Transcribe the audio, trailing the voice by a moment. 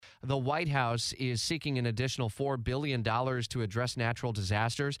The White House is seeking an additional $4 billion to address natural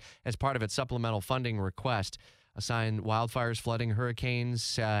disasters as part of its supplemental funding request. A sign wildfires, flooding,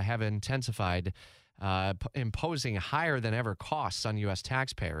 hurricanes have intensified, imposing higher than ever costs on U.S.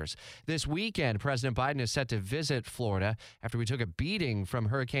 taxpayers. This weekend, President Biden is set to visit Florida after we took a beating from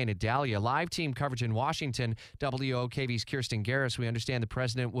Hurricane Idalia. Live team coverage in Washington. WOKV's Kirstin Garriss. We understand the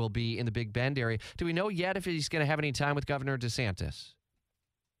president will be in the Big Bend area. Do we know yet if he's going to have any time with Governor DeSantis?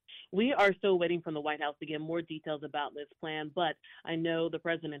 We are still waiting from the White House to get more details about this plan, but I know the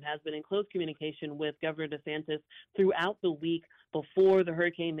president has been in close communication with Governor DeSantis throughout the week before the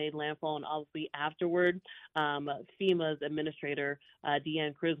hurricane made landfall and obviously afterward. FEMA's administrator,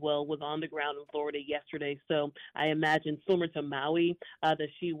 Deanne Criswell, was on the ground in Florida yesterday, so I imagine, similar to Maui, that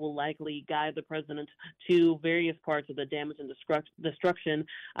she will likely guide the president to various parts of the damage and destruction.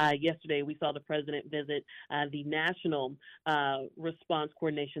 Yesterday, we saw the president visit the National Response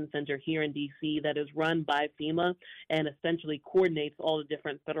Coordination Center here in D.C. that is run by FEMA and essentially coordinates all the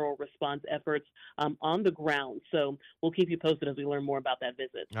different federal response efforts on the ground. So we'll keep you posted as we learn more about that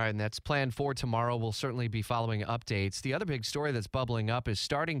visit. All right, and that's planned for tomorrow. We'll certainly be following updates. The other big story that's bubbling up is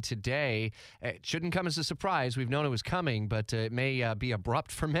starting today. It shouldn't come as a surprise. We've known it was coming, but it may be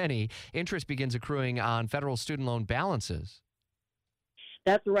abrupt for many. Interest begins accruing on federal student loan balances.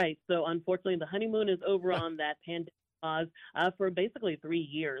 That's right. So unfortunately, the honeymoon is over on that pandemic pause for basically 3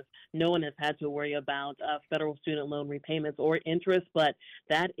 years. No one has had to worry about federal student loan repayments or interest, but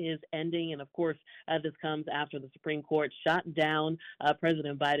that is ending. And of course, this comes after the Supreme Court shot down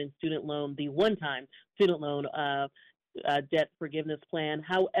President Biden's student loan, the one-time student loan debt forgiveness plan.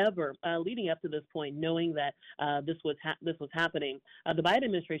 However, leading up to this point, knowing that this was happening, the Biden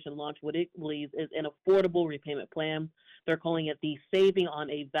administration launched what it believes is an affordable repayment plan. They're calling it the Saving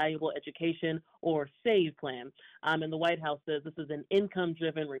on a Valuable Education, or SAVE plan. And the White House says this is an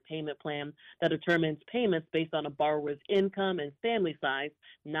income-driven repayment plan that determines payments based on a borrower's income and family size,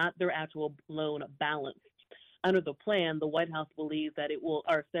 not their actual loan balance. Under the plan, the White House believes that it will,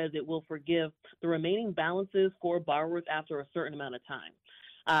 or says it will, forgive the remaining balances for borrowers after a certain amount of time.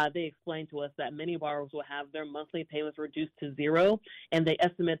 They explained to us that many borrowers will have their monthly payments reduced to zero, and they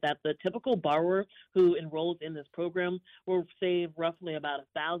estimate that the typical borrower who enrolls in this program will save roughly about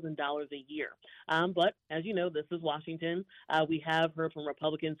 $1,000 a year. But as you know, this is Washington. We have heard from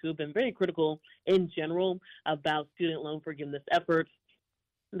Republicans who have been very critical in general about student loan forgiveness efforts.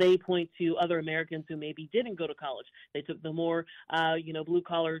 They point to other Americans who maybe didn't go to college. They took the more,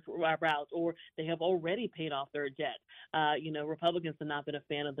 blue-collar route, or they have already paid off their debt. Republicans have not been a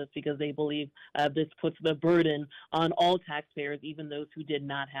fan of this because they believe this puts the burden on all taxpayers, even those who did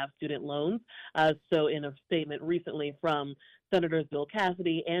not have student loans. So in a statement recently from Senators Bill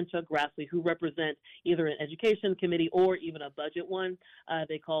Cassidy and Chuck Grassley, who represent either an education committee or even a budget one,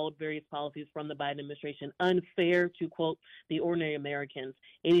 they called various policies from the Biden administration unfair to, quote, the ordinary Americans,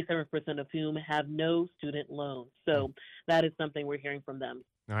 87% of whom have no student loans. So that is something we're hearing from them.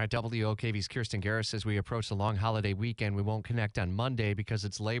 All right, WOKV's Kirstin Garriss. As we approach the long holiday weekend, we won't connect on Monday because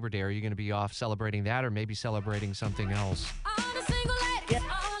it's Labor Day. Are you going to be off celebrating that or maybe celebrating something else? Yeah.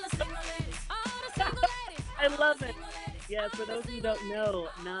 I love it. Yes, for those who don't know,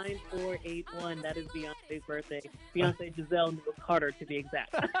 9481, that is Beyonce's birthday. Beyonce Giselle Carter, to be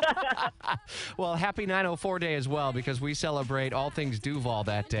exact. Well, happy 904 Day as well, because we celebrate all things Duval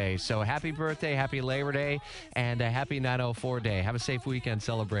that day. So happy birthday, happy Labor Day, and a happy 904 Day. Have a safe weekend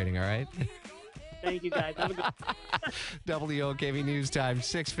celebrating, all right? Thank you, guys. Have a good WOKV News Time,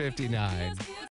 6:59.